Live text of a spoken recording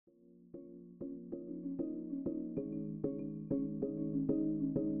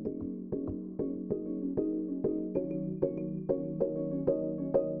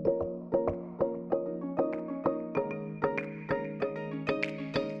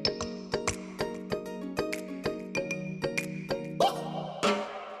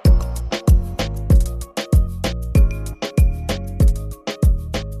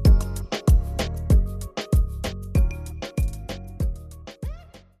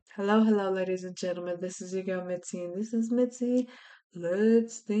Hello, hello, ladies and gentlemen. This is your girl Mitzi, and this is Mitzi.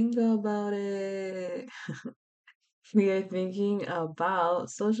 Let's think about it. We are thinking about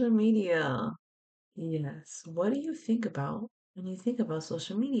social media. Yes. What do you think about when you think about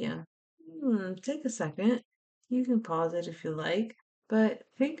social media? Take a second. You can pause it if you like, but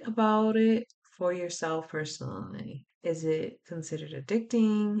think about it for yourself personally. Is it considered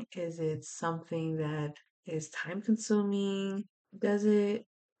addicting? Is it something that is time consuming? Does it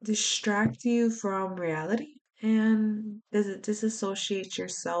distract you from reality? And does it disassociate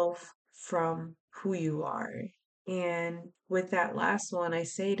yourself from who you are? And with that last one, I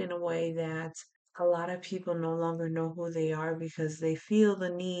say it in a way that a lot of people no longer know who they are because they feel the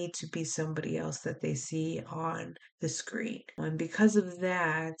need to be somebody else that they see on the screen. And because of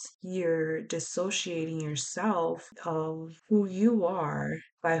that, you're dissociating yourself of who you are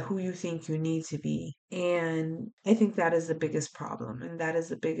by who you think you need to be. And I think that is the biggest problem. And that is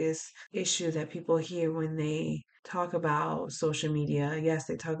the biggest issue that people hear when they talk about social media. Yes,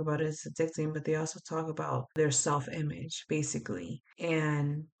 they talk about it as addicting, but they also talk about their self image, basically.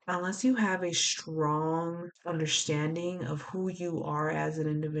 And unless you have a strong understanding of who you are as an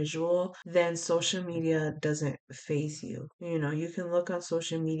individual, then social media doesn't phase you. You can look on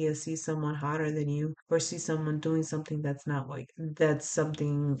social media, see someone hotter than you, or see someone doing something that's not like that's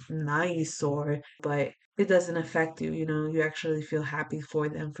something nice, but it doesn't affect you. You actually feel happy for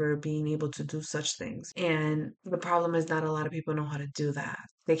them for being able to do such things. And the problem is not a lot of people know how to do that.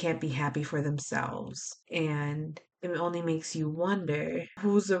 They can't be happy for themselves. And it only makes you wonder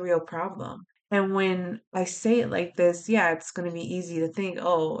who's the real problem. And when I say it like this, yeah, it's going to be easy to think,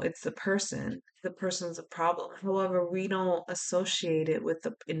 oh, it's the person. The person's a problem. However, we don't associate it with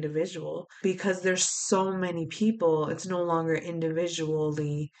the individual because there's so many people. It's no longer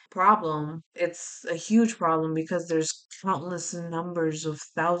individually problem. It's a huge problem because there's countless numbers of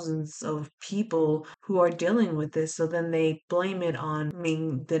thousands of people who are dealing with this. So then they blame it on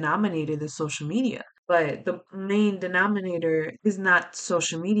main denominator, the social media. But the main denominator is not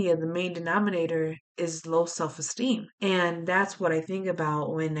social media. The main denominator is low self esteem. And that's what I think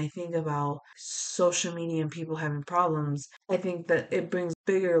about when I think about social media and people having problems. I think that it brings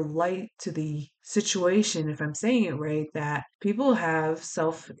bigger light to the situation, if I'm saying it right, that people have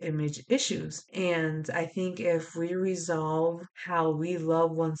self image issues. And I think if we resolve how we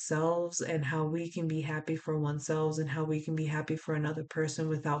love oneself and how we can be happy for oneself and how we can be happy for another person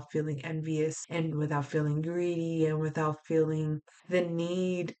without feeling envious and without feeling greedy and without feeling the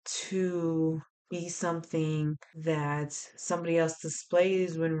need to be something that somebody else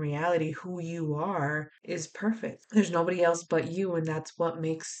displays when in reality who you are is perfect. There's nobody else but you, and that's what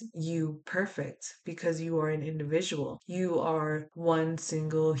makes you perfect because you are an individual. You are one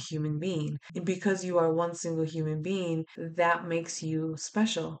single human being. And because you are one single human being, that makes you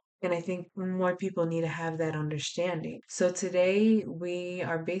special. And I think more people need to have that understanding. So today we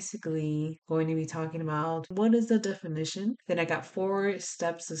are basically going to be talking about what is the definition. Then I got 4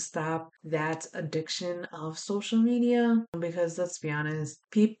 steps to stop that addiction of social media. Because let's be honest,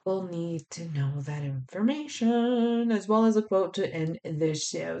 people need to know that information as well as a quote to end this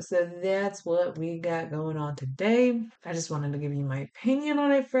show. So that's what we got going on today. I just wanted to give you my opinion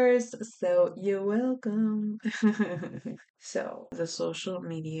on it first. So you're welcome. So, the social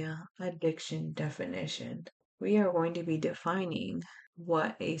media addiction definition. We are going to be defining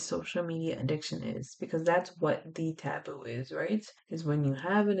what a social media addiction is because that's what the taboo is, right? Is when you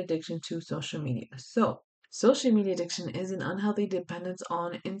have an addiction to social media. So, social media addiction is an unhealthy dependence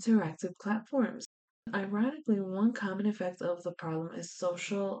on interactive platforms. Ironically, one common effect of the problem is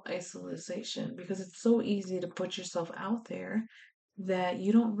social isolation because it's so easy to put yourself out there that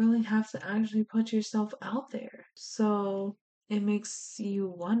you don't really have to actually put yourself out there. So it makes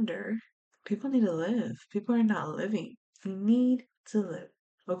you wonder people need to live. People are not living. You need to live.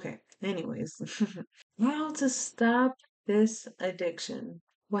 Okay, anyways, how to stop this addiction?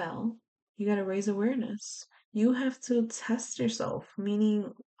 Well, you got to raise awareness. You have to test yourself,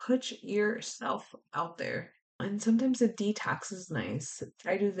 meaning put yourself out there. And sometimes a detox is nice.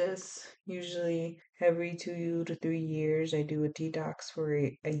 I do this usually every 2 to 3 years. I do a detox for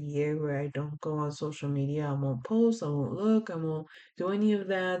a year where I don't go on social media. I won't post, I won't look, I won't do any of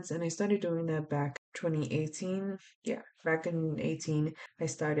that. And I started doing that back 2018. Yeah, back in 18, I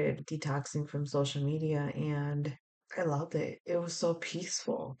started detoxing from social media and I loved it. It was so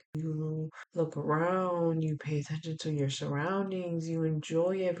peaceful. You look around, you pay attention to your surroundings, you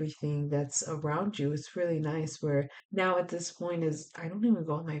enjoy everything that's around you. It's really nice where now at this point is I don't even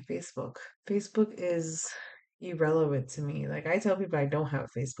go on my Facebook. Facebook is irrelevant to me. Like I tell people I don't have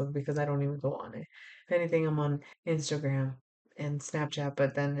Facebook because I don't even go on it. If anything, I'm on Instagram. and Snapchat,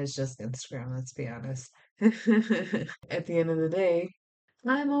 but then it's just Instagram, let's be honest. At the end of the day,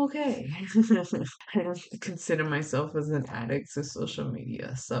 I'm okay. I don't consider myself as an addict to social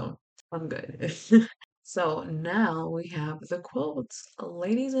media, so I'm good. So now we have the quotes.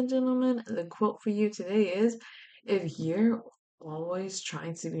 Ladies and gentlemen, the quote for you today is, if you're always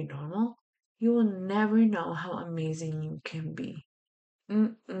trying to be normal, you will never know how amazing you can be.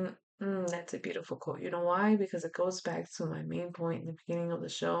 That's a beautiful quote. You know why? Because it goes back to my main point in the beginning of the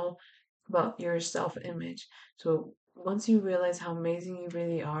show about your self-image. So once you realize how amazing you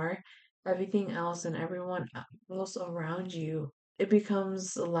really are, everything else and everyone else around you, it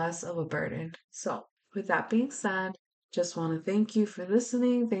becomes less of a burden. So with that being said, just want to thank you for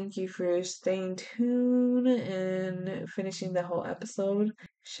listening. Thank you for staying tuned and finishing the whole episode.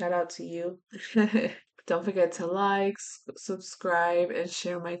 Shout out to you. Don't forget to like, subscribe, and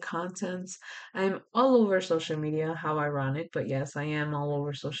share my contents. I'm all over social media. How ironic, but yes, I am all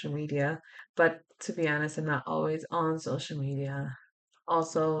over social media. But to be honest, I'm not always on social media.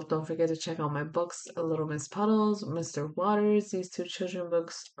 Also, don't forget to check out my books, A Little Miss Puddles, Mr. Waters. These two children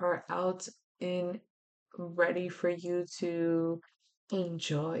books are out in ready for you to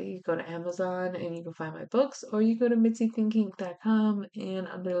enjoy. You go to Amazon and you can find my books, or you go to mitzythinking.com and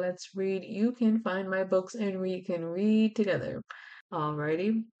under Let's Read, you can find my books and we can read together.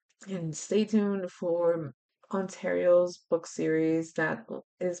 Alrighty. And stay tuned for Ontario's book series. That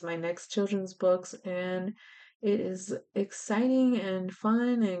is my next children's books, and it is exciting and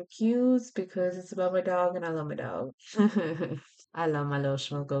fun and cute because it's about my dog and I love my dog. I love my little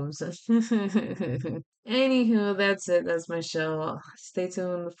schmookums. Anywho, that's it. That's my show. Stay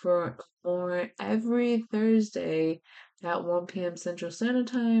tuned for more every Thursday at 1 p.m. Central Standard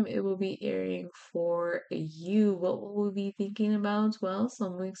Time. It will be airing for you. What will we be thinking about? Well,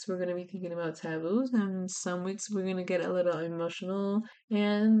 some weeks we're going to be thinking about taboos, and some weeks we're going to get a little emotional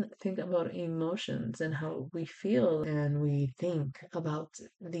and think about emotions and how we feel and we think about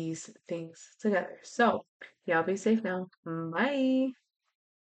these things together. So, y'all be safe now. Bye.